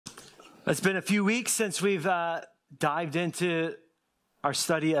It's been a few weeks since we've dived into our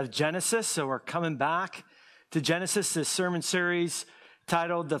study of Genesis, so we're coming back to Genesis, this sermon series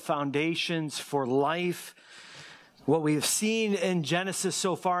titled The Foundations for Life. What we've seen in Genesis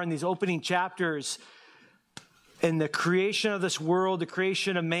so far in these opening chapters, in the creation of this world, the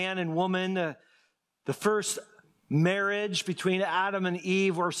creation of man and woman, the first marriage between Adam and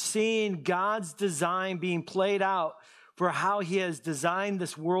Eve, we're seeing God's design being played out for how he has designed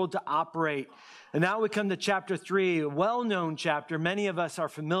this world to operate. And now we come to chapter 3, a well-known chapter. Many of us are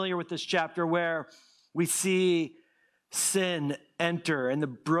familiar with this chapter where we see sin enter and the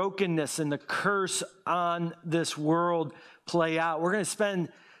brokenness and the curse on this world play out. We're going to spend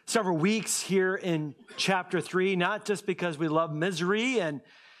several weeks here in chapter 3, not just because we love misery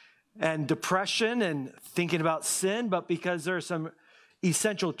and depression and thinking about sin, but because there are some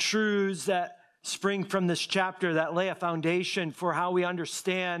essential truths that spring from this chapter that lay a foundation for how we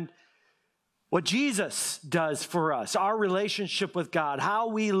understand what Jesus does for us, our relationship with God, how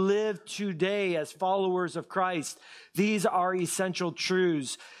we live today as followers of Christ. These are essential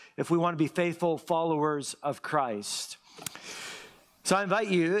truths if we want to be faithful followers of Christ. So I invite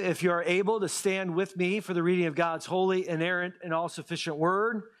you, if you are able, to stand with me for the reading of God's holy, inerrant, and all-sufficient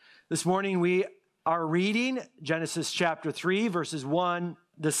word. This morning we are reading Genesis chapter 3, verses 1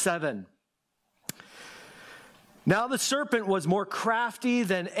 to 7. Now the serpent was more crafty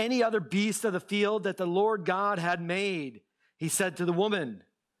than any other beast of the field that the Lord God had made. He said to the woman,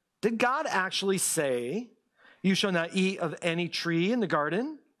 "Did God actually say, 'You shall not eat of any tree in the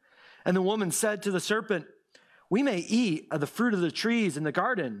garden?' And the woman said to the serpent, 'We may eat of the fruit of the trees in the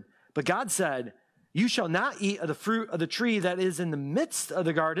garden.' But God said, 'You shall not eat of the fruit of the tree that is in the midst of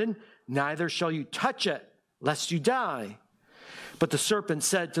the garden, neither shall you touch it, lest you die.' But the serpent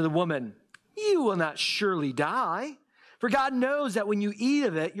said to the woman, 'You will not surely die, for God knows that when you eat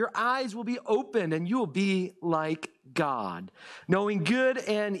of it, your eyes will be opened and you will be like God, knowing good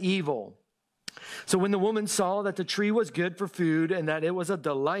and evil.' So when the woman saw that the tree was good for food and that it was a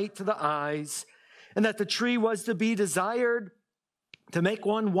delight to the eyes and that the tree was to be desired to make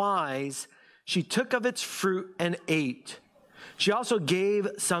one wise, she took of its fruit and ate. She also gave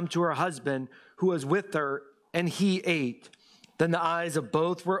some to her husband who was with her, and he ate. Then the eyes of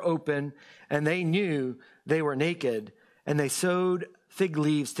both were open, and they knew they were naked, and they sewed fig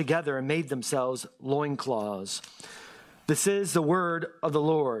leaves together and made themselves loincloths." This is the word of the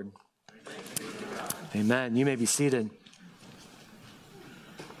Lord. Amen. You may be seated.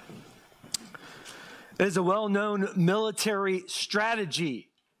 It is a well-known military strategy.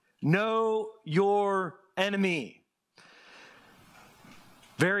 Know your enemy.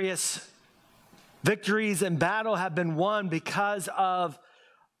 Various victories in battle have been won because of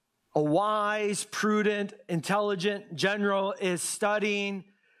a wise, prudent, intelligent general is studying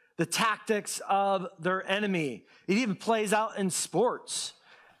the tactics of their enemy. It even plays out in sports.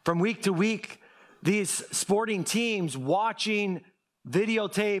 From week to week, these sporting teams watching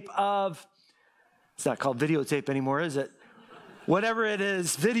videotape of, it's not called videotape anymore, is it? Whatever it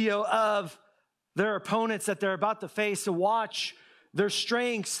is, video of their opponents that they're about to face, to watch their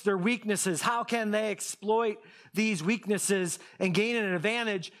strengths, their weaknesses. How can they exploit these weaknesses and gain an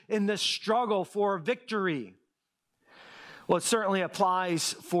advantage in this struggle for victory? Well, it certainly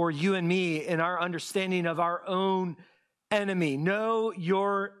applies for you and me in our understanding of our own enemy. Know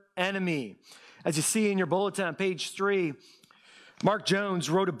your enemy. As you see in your bulletin on page 3, Mark Jones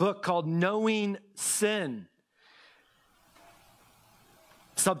wrote a book called Knowing Sin.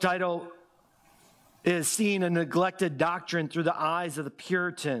 Subtitle is Seeing a Neglected Doctrine Through the Eyes of the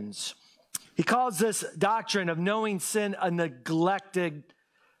Puritans. He calls this doctrine of knowing sin a neglected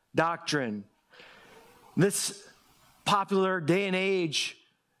doctrine. This popular day and age,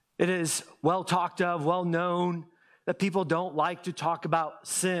 it is well talked of, well known, that people don't like to talk about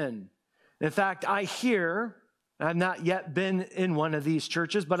sin. In fact, I hear, I've not yet been in one of these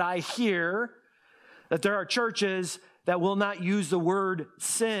churches, but I hear that there are churches that will not use the word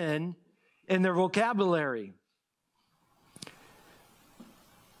sin in their vocabulary.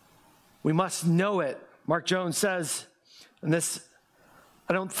 We must know it. Mark Jones says, and this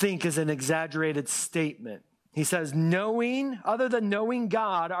I don't think is an exaggerated statement. He says, other than knowing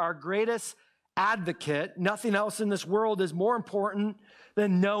God, our greatest advocate, nothing else in this world is more important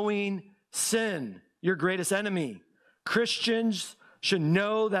than knowing sin, your greatest enemy. Christians should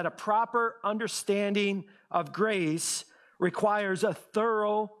know that a proper understanding of grace requires a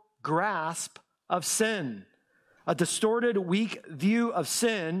thorough grasp of sin. A distorted, weak view of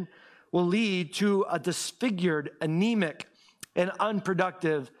sin will lead to a disfigured, anemic, and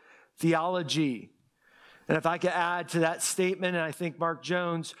unproductive theology. And if I could add to that statement, and I think Mark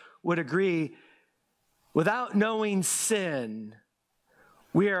Jones would agree, without knowing sin,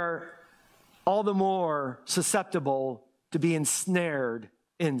 we are all the more susceptible to be ensnared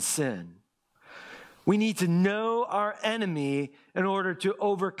in sin. We need to know our enemy in order to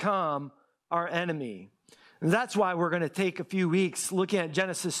overcome our enemy. And that's why we're going to take a few weeks looking at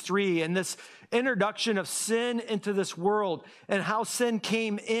Genesis 3 and this introduction of sin into this world and how sin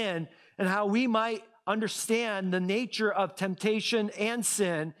came in and how we might understand the nature of temptation and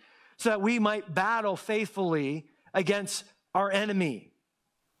sin so that we might battle faithfully against our enemy.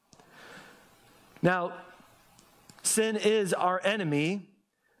 Now, sin is our enemy,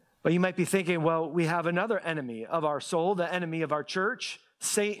 but you might be thinking, well, we have another enemy of our soul, the enemy of our church,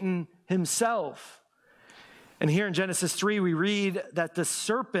 Satan himself. And here in Genesis 3, we read that the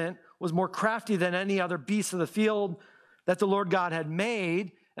serpent was more crafty than any other beast of the field that the Lord God had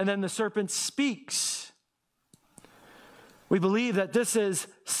made. And then the serpent speaks. We believe that this is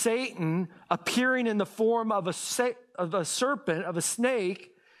Satan appearing in the form of a serpent, of a snake,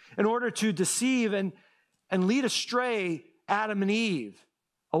 in order to deceive and lead astray Adam and Eve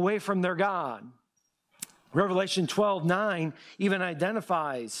away from their God. Revelation 12:9 even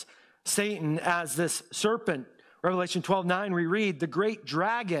identifies Satan as this serpent. Revelation 12:9, we read, the great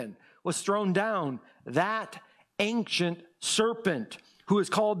dragon was thrown down, that ancient serpent who is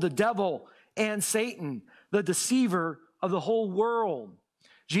called the devil and Satan, the deceiver of the whole world.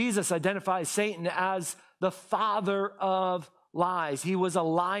 Jesus identifies Satan as the father of lies. He was a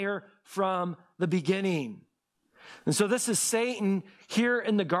liar from the beginning. And so this is Satan here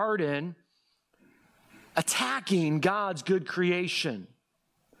in the garden attacking God's good creation.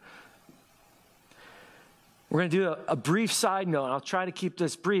 We're going to do a brief side note, and I'll try to keep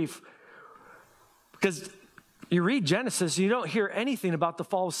this brief, because you read Genesis, you don't hear anything about the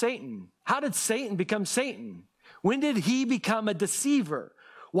fall of Satan. How did Satan become Satan? When did he become a deceiver?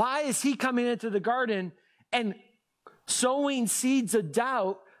 Why is he coming into the garden and sowing seeds of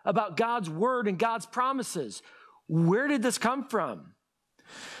doubt about God's word and God's promises? Where did this come from?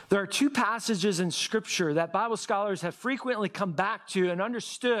 There are two passages in Scripture that Bible scholars have frequently come back to and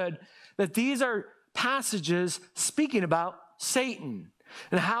understood that these are passages speaking about Satan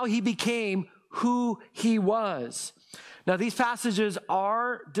and how he became who he was. Now, these passages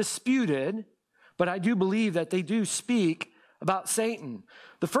are disputed, but I do believe that they do speak about Satan.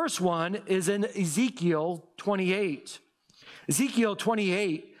 The first one is in Ezekiel 28. Ezekiel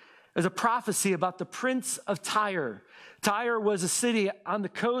 28 is a prophecy about the prince of Tyre. Tyre was a city on the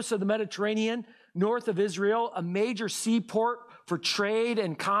coast of the Mediterranean, north of Israel, a major seaport for trade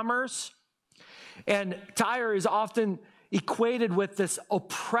and commerce. And Tyre is often equated with this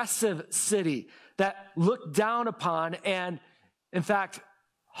oppressive city that looked down upon and, in fact,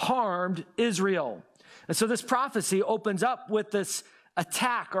 harmed Israel. And so this prophecy opens up with this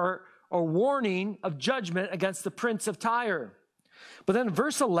attack or warning of judgment against the prince of Tyre. But then in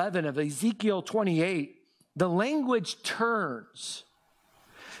verse 11 of Ezekiel 28, the language turns.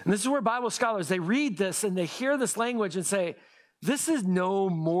 And this is where Bible scholars, they read this and they hear this language and say, this is no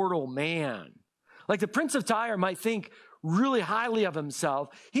mortal man. Like the prince of Tyre might think really highly of himself.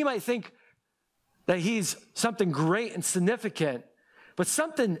 He might think that he's something great and significant, but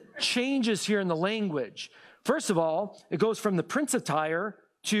something changes here in the language. First of all, it goes from the prince of Tyre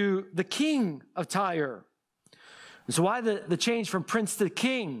to the king of Tyre. And so why the change from prince to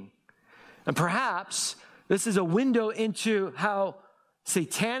king? And perhaps this is a window into how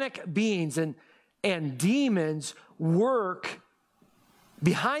satanic beings and demons work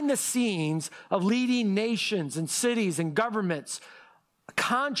behind the scenes of leading nations and cities and governments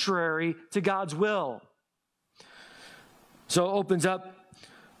contrary to God's will. So it opens up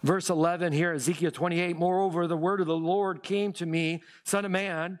verse 11 here, Ezekiel 28. Moreover, the word of the Lord came to me, son of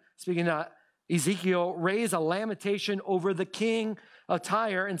man, speaking to Ezekiel, raise a lamentation over the king of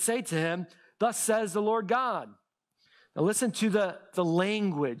Tyre and say to him, thus says the Lord God. Now listen to the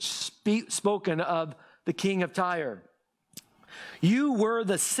language spoken of the king of Tyre. You were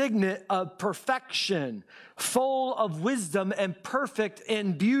the signet of perfection, full of wisdom and perfect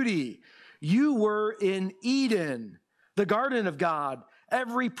in beauty. You were in Eden, the garden of God.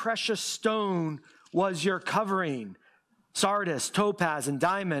 Every precious stone was your covering. Sardis, topaz, and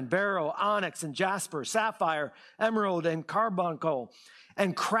diamond, beryl, onyx, and jasper, sapphire, emerald, and carbuncle.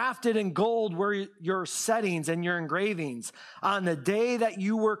 And crafted in gold were your settings and your engravings. On the day that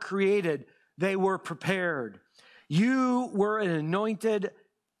you were created, they were prepared. You were an anointed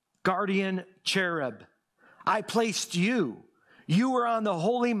guardian cherub. I placed you. You were on the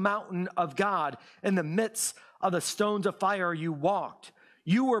holy mountain of God. In the midst of the stones of fire you walked.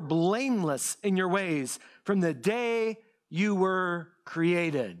 You were blameless in your ways from the day you were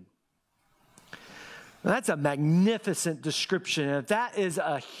created. That's a magnificent description. And if that is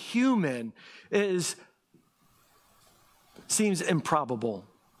a human, it seems improbable.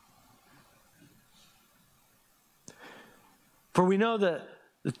 For we know that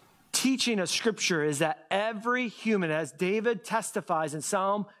the teaching of Scripture is that every human, as David testifies in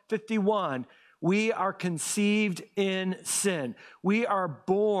Psalm 51, we are conceived in sin. We are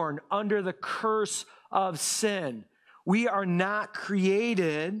born under the curse of sin. We are not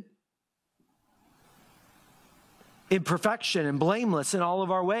created in perfection and blameless in all of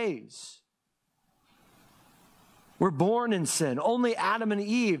our ways. We're born in sin. Only Adam and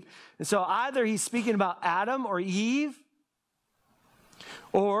Eve. And so either he's speaking about Adam or Eve,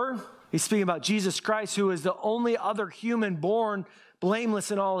 or he's speaking about Jesus Christ, who is the only other human born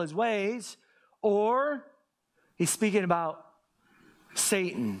blameless in all his ways, or he's speaking about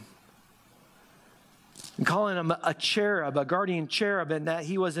Satan and calling him a cherub, a guardian cherub, and that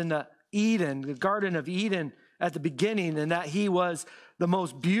he was in the Garden of Eden at the beginning, and that he was the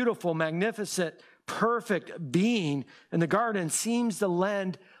most beautiful, magnificent, perfect being in the garden. Seems to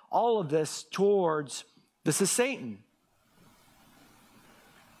lend all of this towards this is Satan.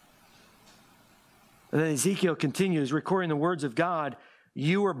 And then Ezekiel continues, recording the words of God.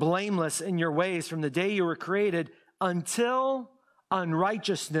 You were blameless in your ways from the day you were created until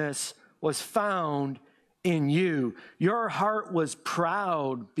unrighteousness was found in you. Your heart was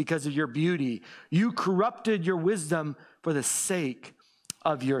proud because of your beauty. You corrupted your wisdom for the sake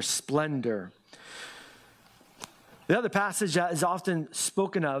of your splendor. The other passage that is often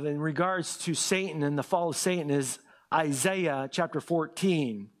spoken of in regards to Satan and the fall of Satan is Isaiah chapter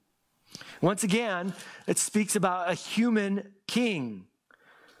 14. Once again, it speaks about a human king.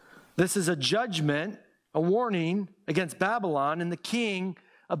 This is a judgment, a warning against Babylon and the king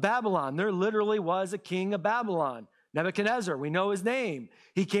of Babylon. There literally was a king of Babylon, Nebuchadnezzar. We know his name.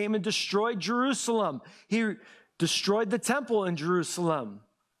 He came and destroyed Jerusalem. He destroyed the temple in Jerusalem.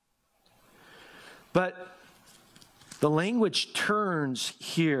 But the language turns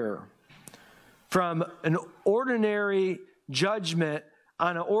here from an ordinary judgment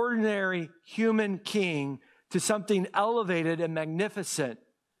on an ordinary human king to something elevated and magnificent,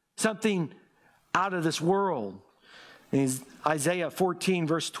 something out of this world. In Isaiah 14,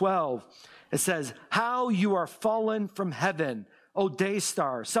 verse 12, it says, how you are fallen from heaven, O day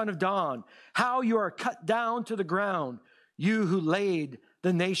star, son of dawn, how you are cut down to the ground, you who laid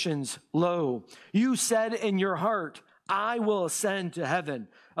the nations low. You said in your heart, I will ascend to heaven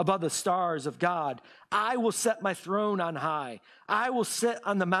above the stars of God. I will set my throne on high. I will sit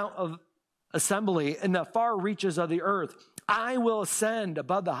on the mount of assembly in the far reaches of the earth. I will ascend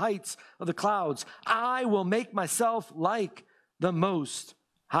above the heights of the clouds. I will make myself like the Most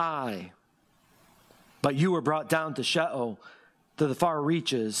High. But you were brought down to Sheol, to the far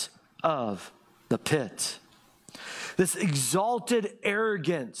reaches of the pit. This exalted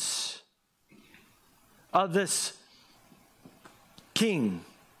arrogance of this king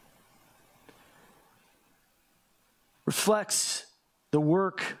reflects the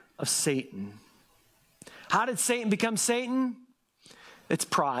work of Satan. How did Satan become Satan? It's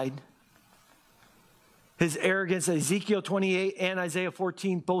pride. His arrogance, Ezekiel 28 and Isaiah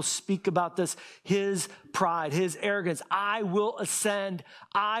 14 both speak about this. His pride, his arrogance. I will ascend.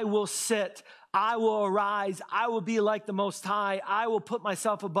 I will sit. I will arise. I will be like the Most High. I will put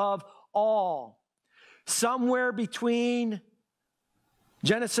myself above all. Somewhere between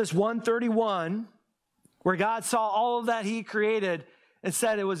Genesis 1:31, where God saw all of that he created and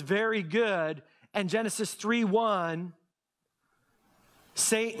said it was very good, and Genesis 3:1,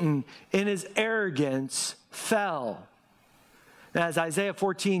 Satan, in his arrogance, fell. As Isaiah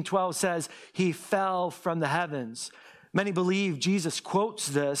 14:12 says, he fell from the heavens. Many believe Jesus quotes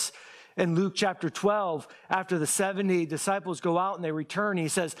this in Luke chapter 12. After the 70 disciples go out and they return, he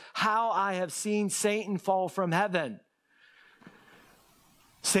says, how I have seen Satan fall from heaven.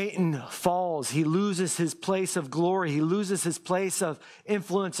 Satan falls. He loses his place of glory. He loses his place of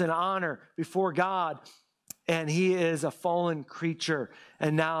influence and honor before God. And he is a fallen creature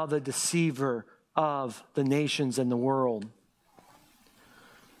and now the deceiver of the nations and the world.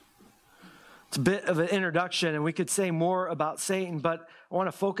 It's a bit of an introduction, and we could say more about Satan, but I want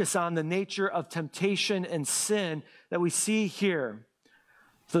to focus on the nature of temptation and sin that we see here.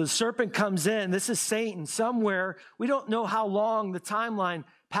 So the serpent comes in. This is Satan somewhere. We don't know how long the timeline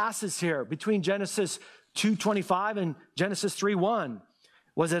passes here between Genesis 2:25 and Genesis 3:1.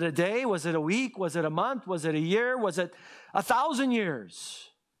 Was it a day? Was it a week? Was it a month? Was it a year? Was it 1,000 years?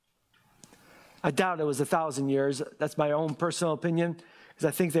 I doubt it was 1,000 years. That's my own personal opinion, because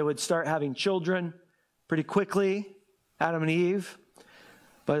I think they would start having children pretty quickly, Adam and Eve.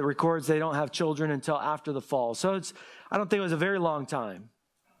 but it records they don't have children until after the fall. So I don't think it was a very long time.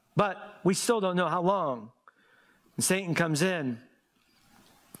 But we still don't know how long. And Satan comes in,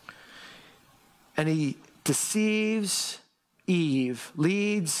 and he deceives Eve,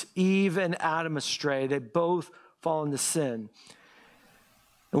 leads Eve and Adam astray. They both fall into sin.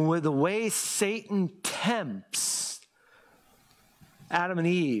 And with the way Satan tempts Adam and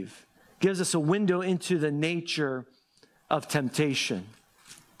Eve, gives us a window into the nature of temptation.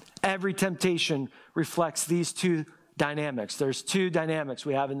 Every temptation reflects these two dynamics. There's two dynamics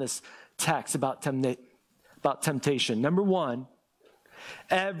we have in this text about temptation. Number one,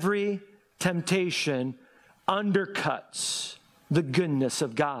 every temptation undercuts the goodness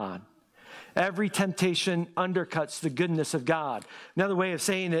of God. Every temptation undercuts the goodness of God. Another way of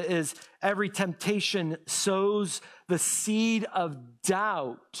saying it is every temptation sows the seed of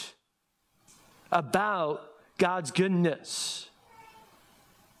doubt about God's goodness.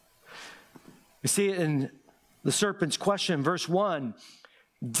 We see it in the serpent's question, verse 1.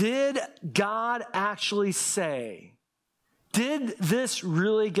 Did God actually say? Did this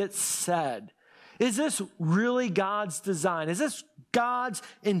really get said? Is this really God's design? Is this God's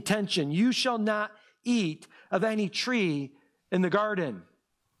intention? You shall not eat of any tree in the garden.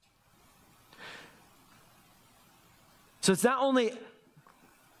 So it's not only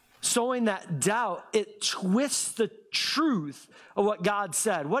sowing that doubt, it twists the truth of what God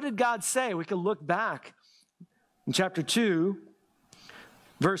said. What did God say? We can look back in chapter 2,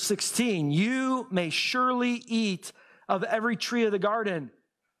 verse 16. You may surely eat of every tree of the garden,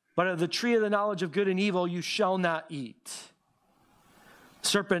 but of the tree of the knowledge of good and evil you shall not eat. The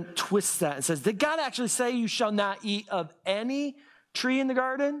serpent twists that and says, did God actually say you shall not eat of any tree in the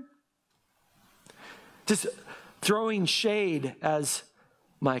garden? Just throwing shade, as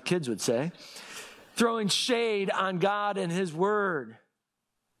my kids would say, throwing shade on God and his word.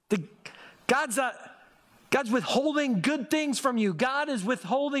 God's withholding good things from you. God is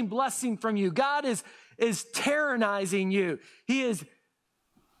withholding blessing from you. God is tyrannizing you. He's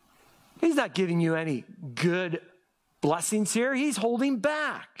not giving you any good blessings here. He's holding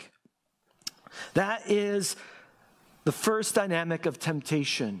back. That is the first dynamic of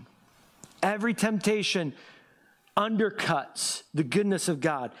temptation. Every temptation undercuts the goodness of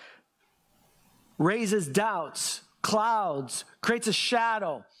God, raises doubts, clouds, creates a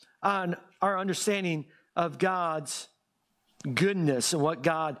shadow on our understanding of God's goodness and what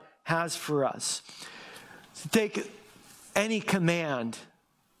God has for us. Take any command.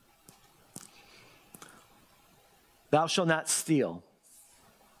 Thou shalt not steal.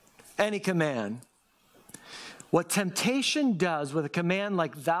 Any command. What temptation does with a command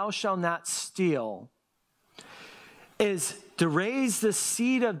like thou shalt not steal is to raise the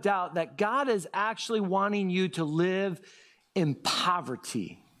seed of doubt that God is actually wanting you to live in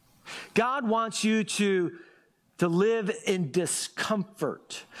poverty. God wants you to live in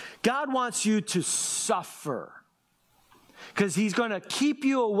discomfort. God wants you to suffer because he's going to keep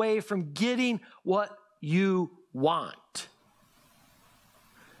you away from getting what you want.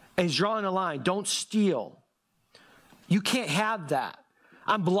 And he's drawing a line. Don't steal. You can't have that.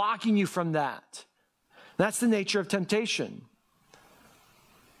 I'm blocking you from that. That's the nature of temptation.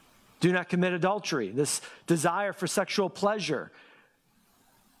 Do not commit adultery. This desire for sexual pleasure.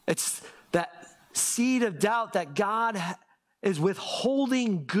 It's that seed of doubt that God is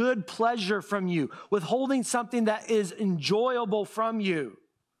withholding good pleasure from you, withholding something that is enjoyable from you,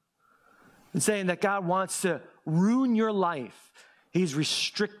 and saying that God wants to ruin your life. He's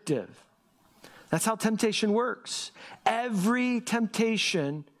restrictive. That's how temptation works. Every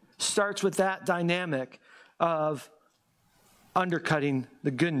temptation starts with that dynamic of undercutting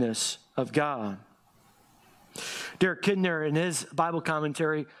the goodness of God. Derek Kidner, in his Bible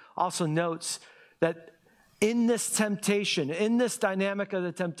commentary, also notes that in this temptation, in this dynamic of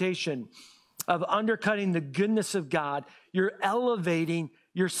the temptation of undercutting the goodness of God, you're elevating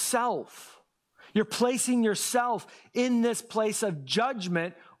yourself. You're placing yourself in this place of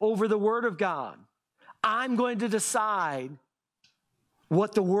judgment over the Word of God. I'm going to decide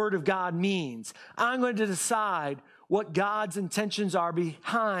what the Word of God means. I'm going to decide what God's intentions are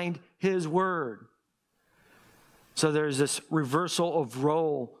behind His Word. So there's this reversal of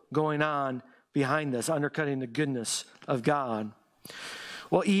role going on behind this, undercutting the goodness of God.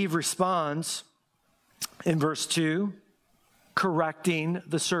 Well, Eve responds in verse 2, correcting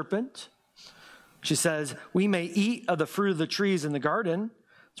the serpent. She says, we may eat of the fruit of the trees in the garden.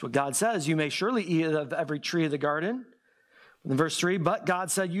 That's what God says. You may surely eat of every tree of the garden. In verse 3, but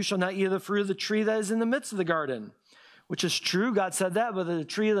God said, you shall not eat of the fruit of the tree that is in the midst of the garden. Which is true. God said that, but the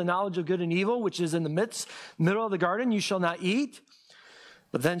tree of the knowledge of good and evil, which is in the middle of the garden, you shall not eat.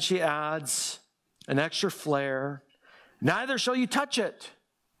 But then she adds an extra flair. Neither shall you touch it,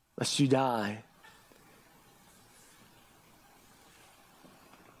 lest you die.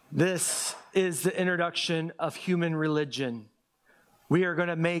 This is the introduction of human religion. We are going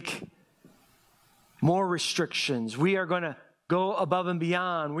to make more restrictions. We are going to go above and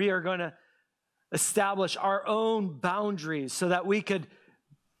beyond. We are going to establish our own boundaries so that we could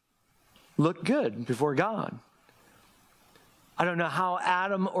look good before God. I don't know how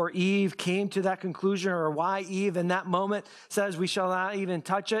Adam or Eve came to that conclusion or why Eve in that moment says we shall not even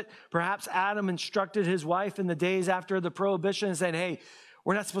touch it. Perhaps Adam instructed his wife in the days after the prohibition and said, hey,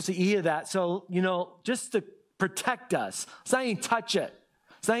 we're not supposed to eat of that. So, just to protect us, let's not even touch it.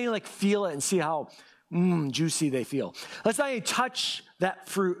 Let's not even feel it and see how juicy they feel. Let's not even touch that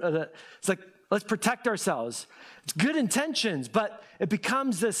fruit. It's like, let's protect ourselves. It's good intentions, but it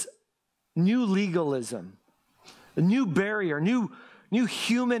becomes this new legalism, a new barrier, new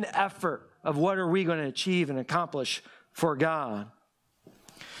human effort of what are we going to achieve and accomplish for God.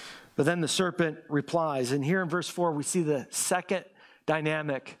 But then the serpent replies, and here in verse 4, we see the second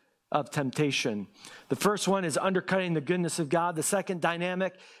dynamic of temptation. The first one is undercutting the goodness of God. The second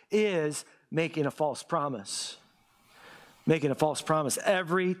dynamic is making a false promise. Making a false promise.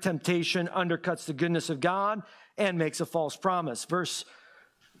 Every temptation undercuts the goodness of God and makes a false promise. Verse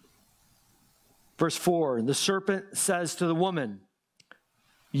 4, the serpent says to the woman,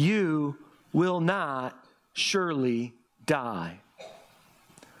 you will not surely die.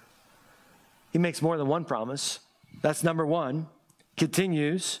 He makes more than one promise. That's number one.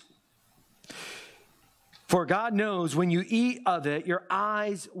 Continues. For God knows when you eat of it, your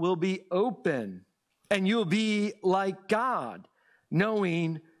eyes will be open, and you'll be like God,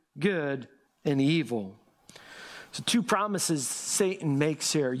 knowing good and evil. So two promises Satan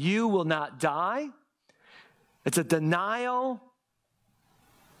makes here. You will not die. It's a denial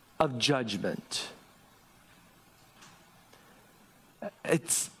of judgment.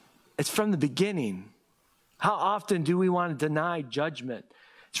 It's from the beginning. How often do we want to deny judgment?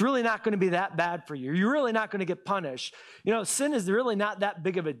 It's really not going to be that bad for you. You're really not going to get punished. Sin is really not that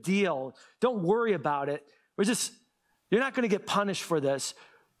big of a deal. Don't worry about it. You're not going to get punished for this.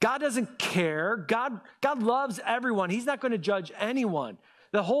 God doesn't care. God loves everyone. He's not going to judge anyone.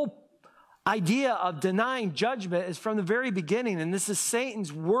 The whole idea of denying judgment is from the very beginning, and this is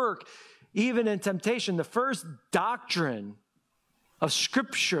Satan's work, even in temptation. The first doctrine of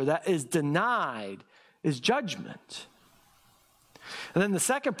Scripture that is denied is judgment. And then the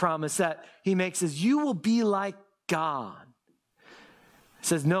second promise that he makes is you will be like God. It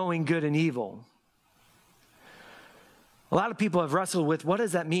says knowing good and evil. A lot of people have wrestled with what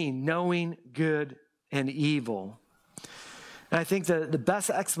does that mean, knowing good and evil? And I think the best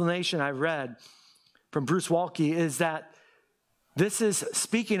explanation I read from Bruce Waltke is that this is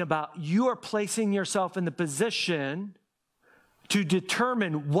speaking about you are placing yourself in the position to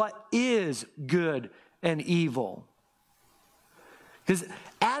determine what is good and evil. Because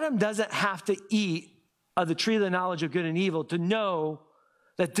Adam doesn't have to eat of the tree of the knowledge of good and evil to know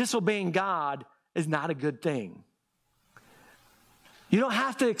that disobeying God is not a good thing. You don't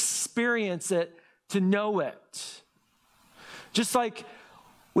have to experience it to know it. Just like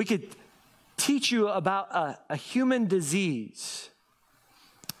we could teach you about a human disease.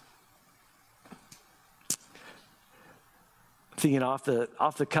 I'm thinking off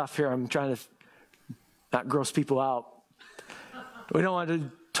the cuff here, I'm trying to not gross people out. We don't want to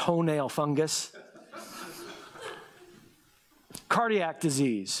do toenail fungus. Cardiac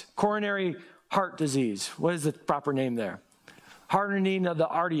disease, coronary heart disease. What is the proper name there? Hardening of the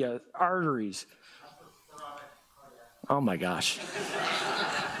arteries. Oh my gosh.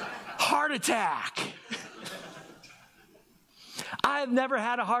 Heart attack. I have never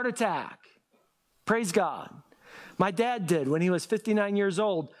had a heart attack. Praise God. My dad did when he was 59 years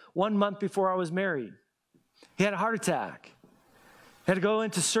old, 1 month before I was married. He had a heart attack. He had to go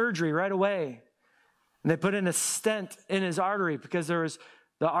into surgery right away. And they put in a stent in his artery because the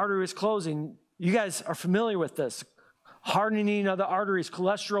artery was closing. You guys are familiar with this. Hardening of the arteries,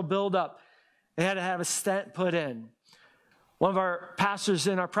 cholesterol buildup. They had to have a stent put in. One of our pastors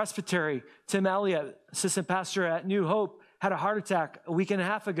in our presbytery, Tim Elliott, assistant pastor at New Hope, had a heart attack a week and a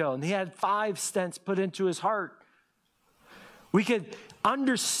half ago, and he had 5 stents put into his heart. We could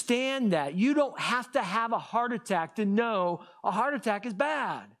understand that. You don't have to have a heart attack to know a heart attack is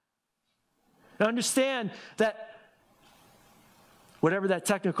bad. Now understand that whatever that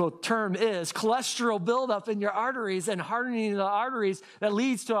technical term is, cholesterol buildup in your arteries and hardening of the arteries that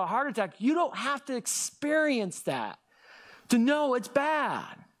leads to a heart attack, you don't have to experience that to know it's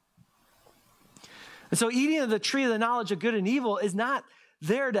bad. And so eating of the tree of the knowledge of good and evil is not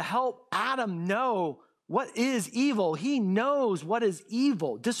there to help Adam know what is evil. He knows what is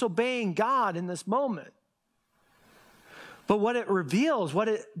evil, disobeying God in this moment. But what it reveals, what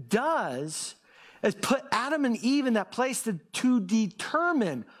it does, is put Adam and Eve in that place to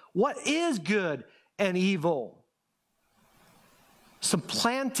determine what is good and evil.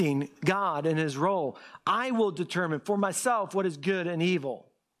 Supplanting God in his role. I will determine for myself what is good and evil.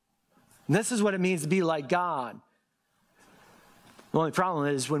 And this is what it means to be like God. The only problem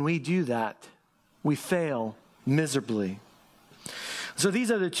is when we do that, we fail miserably. So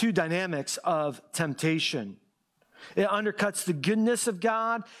these are the two dynamics of temptation. It undercuts the goodness of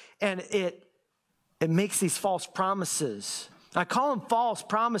God, and it makes these false promises. I call them false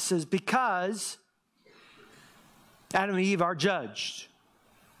promises because Adam and Eve are judged.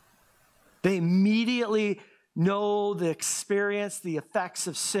 They immediately know the experience, the effects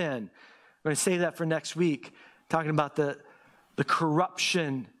of sin. I'm going to save that for next week, talking about the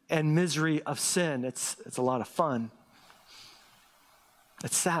corruption and misery of sin. It's a lot of fun.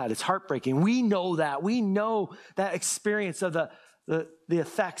 It's sad. It's heartbreaking. We know that. We know that experience of the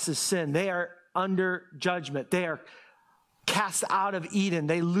effects of sin. They are under judgment. They are cast out of Eden.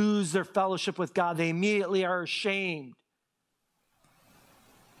 They lose their fellowship with God. They immediately are ashamed.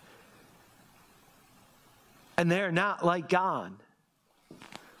 And they are not like God,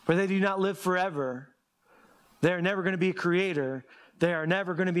 for they do not live forever. They are never going to be a creator. They are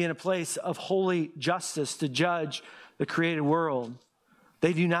never going to be in a place of holy justice to judge the created world.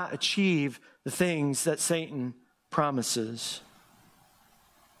 They do not achieve the things that Satan promises.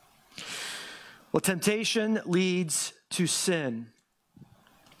 Well, temptation leads to sin.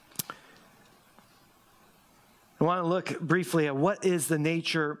 I want to look briefly at what is the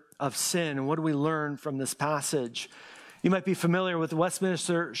nature of sin and what do we learn from this passage. You might be familiar with the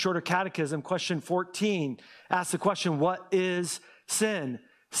Westminster Shorter Catechism. Question 14 asks the question, what is sin?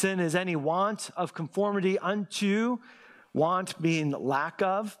 Sin is any want of conformity unto, want being lack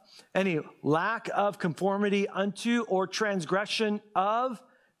of, any lack of conformity unto or transgression of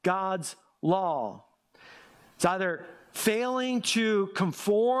God's law. It's either failing to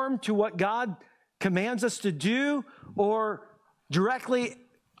conform to what God commands us to do or directly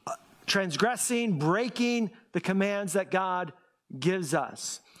transgressing, breaking the commands that God gives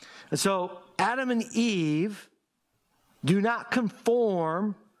us. And so Adam and Eve do not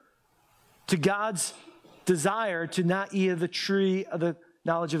conform to God's desire to not eat of the tree of the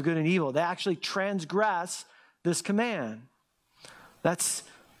knowledge of good and evil. They actually transgress this command. That's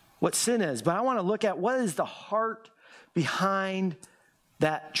what sin is. But I want to look at what is the heart behind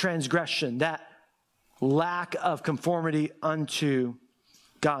that transgression, that lack of conformity unto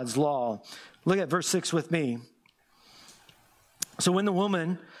God's law. Look at verse 6 with me. So when the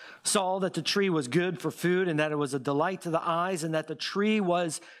woman saw that the tree was good for food and that it was a delight to the eyes and that the tree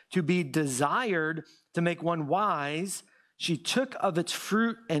was to be desired to make one wise, she took of its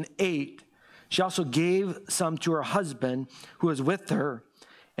fruit and ate. She also gave some to her husband who was with her,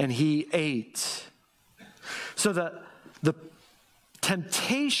 and he ate. So the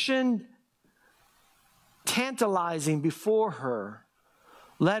temptation tantalizing before her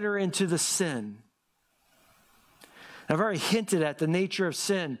led her into the sin. I've already hinted at the nature of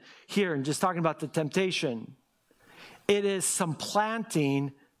sin here and just talking about the temptation. It is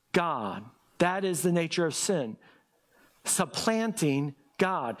supplanting God. That is the nature of sin. Supplanting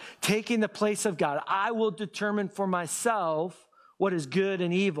God. Taking the place of God. I will determine for myself what is good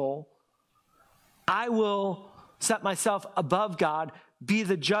and evil. I will set myself above God, be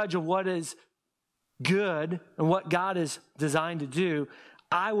the judge of what is good and what God is designed to do.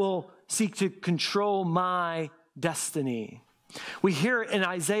 I will seek to control my destiny. We hear it in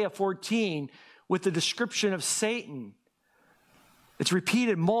Isaiah 14 with the description of Satan. It's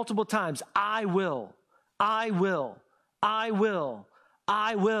repeated multiple times. I will, I will, I will,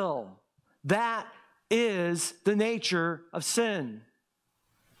 I will. That is the nature of sin.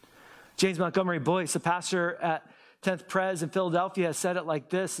 James Montgomery Boyce, a pastor at 10th Pres in Philadelphia, said it like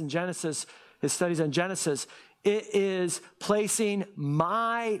this in Genesis, his studies on Genesis. It is placing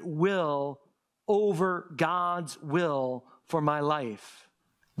my will over God's will for my life.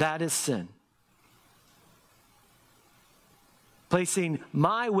 That is sin. Placing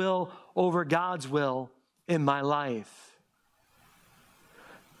my will over God's will in my life.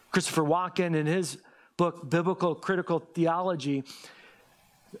 Christopher Walken, in his book, Biblical Critical Theology,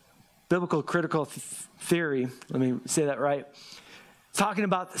 Biblical Critical Theory, let me say that right, talking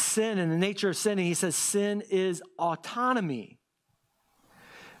about sin and the nature of sin, and he says sin is autonomy.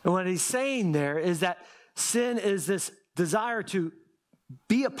 And what he's saying there is that sin is this desire to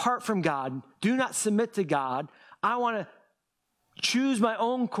be apart from God, do not submit to God. I want to choose my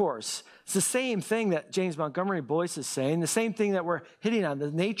own course. It's the same thing that James Montgomery Boyce is saying, the same thing that we're hitting on,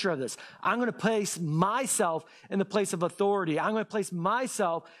 the nature of this. I'm going to place myself in the place of authority. I'm going to place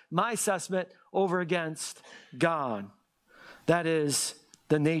myself, my assessment, over against God. That is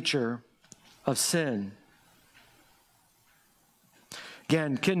the nature of sin.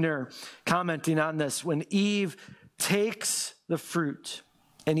 Again, Kidner commenting on this, when Eve takes the fruit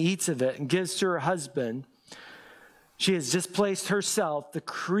and eats of it and gives to her husband, she has displaced herself, the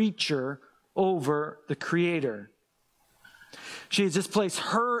creature, over the Creator. She has displaced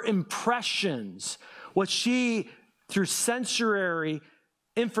her impressions, what she, through sensory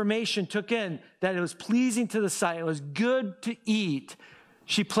information, took in, that it was pleasing to the sight, it was good to eat.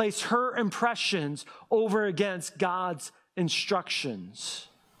 She placed her impressions over against God's instructions.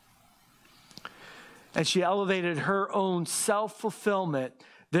 And she elevated her own self-fulfillment.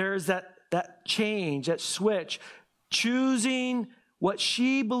 There's that change, that switch, choosing what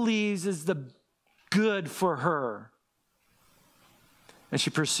she believes is the good for her. And she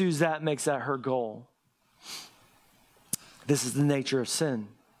pursues that, makes that her goal. This is the nature of sin.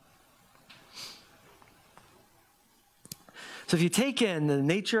 So if you take in the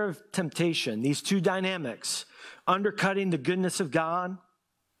nature of temptation, these two dynamics, undercutting the goodness of God,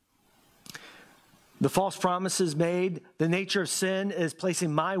 the false promises made, the nature of sin is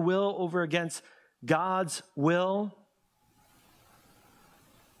placing my will over against God's will.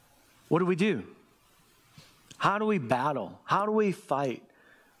 What do we do? How do we battle? How do we fight?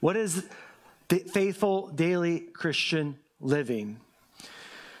 What is faithful daily Christian living?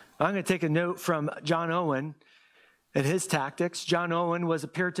 I'm going to take a note from John Owen and his tactics. John Owen was a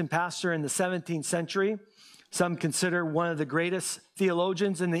Puritan pastor in the 17th century. Some consider one of the greatest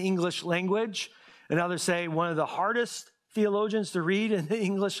theologians in the English language, and others say one of the hardest theologians to read in the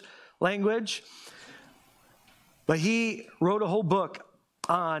English language. But he wrote a whole book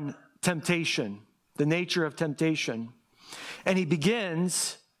on temptation, the nature of temptation. And he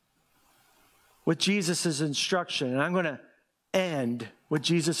begins with Jesus' instruction. And I'm going to end with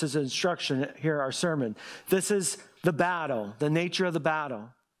Jesus' instruction here, our sermon. This is the battle, the nature of the battle.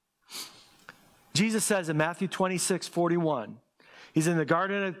 Jesus says in Matthew 26:41, he's in the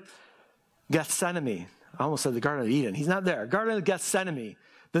Garden of Gethsemane. I almost said the Garden of Eden. He's not there. Garden of Gethsemane.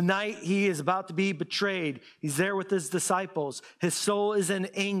 The night he is about to be betrayed, he's there with his disciples. His soul is in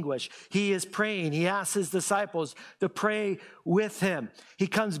anguish. He is praying. He asks his disciples to pray with him. He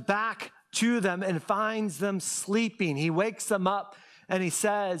comes back to them and finds them sleeping. He wakes them up and he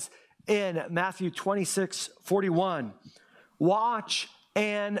says in Matthew 26:41, watch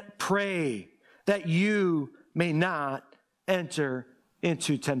and pray that you may not enter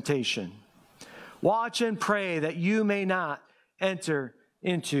into temptation. Watch and pray that you may not enter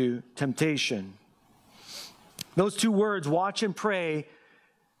into temptation. Those two words, watch and pray,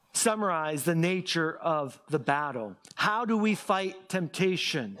 summarize the nature of the battle. How do we fight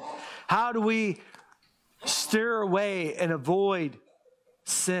temptation? How do we steer away and avoid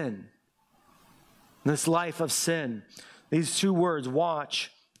sin? This life of sin. These two words,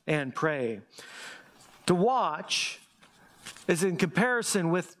 watch and pray. To watch is in comparison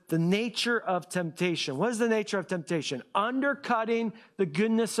with the nature of temptation. What is the nature of temptation? Undercutting the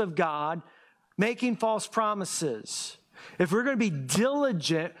goodness of God, making false promises. If we're going to be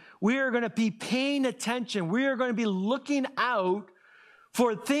diligent, we are going to be paying attention. We are going to be looking out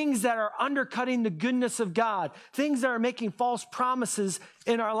for things that are undercutting the goodness of God, things that are making false promises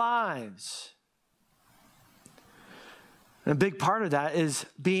in our lives. And a big part of that is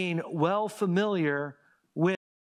being well familiar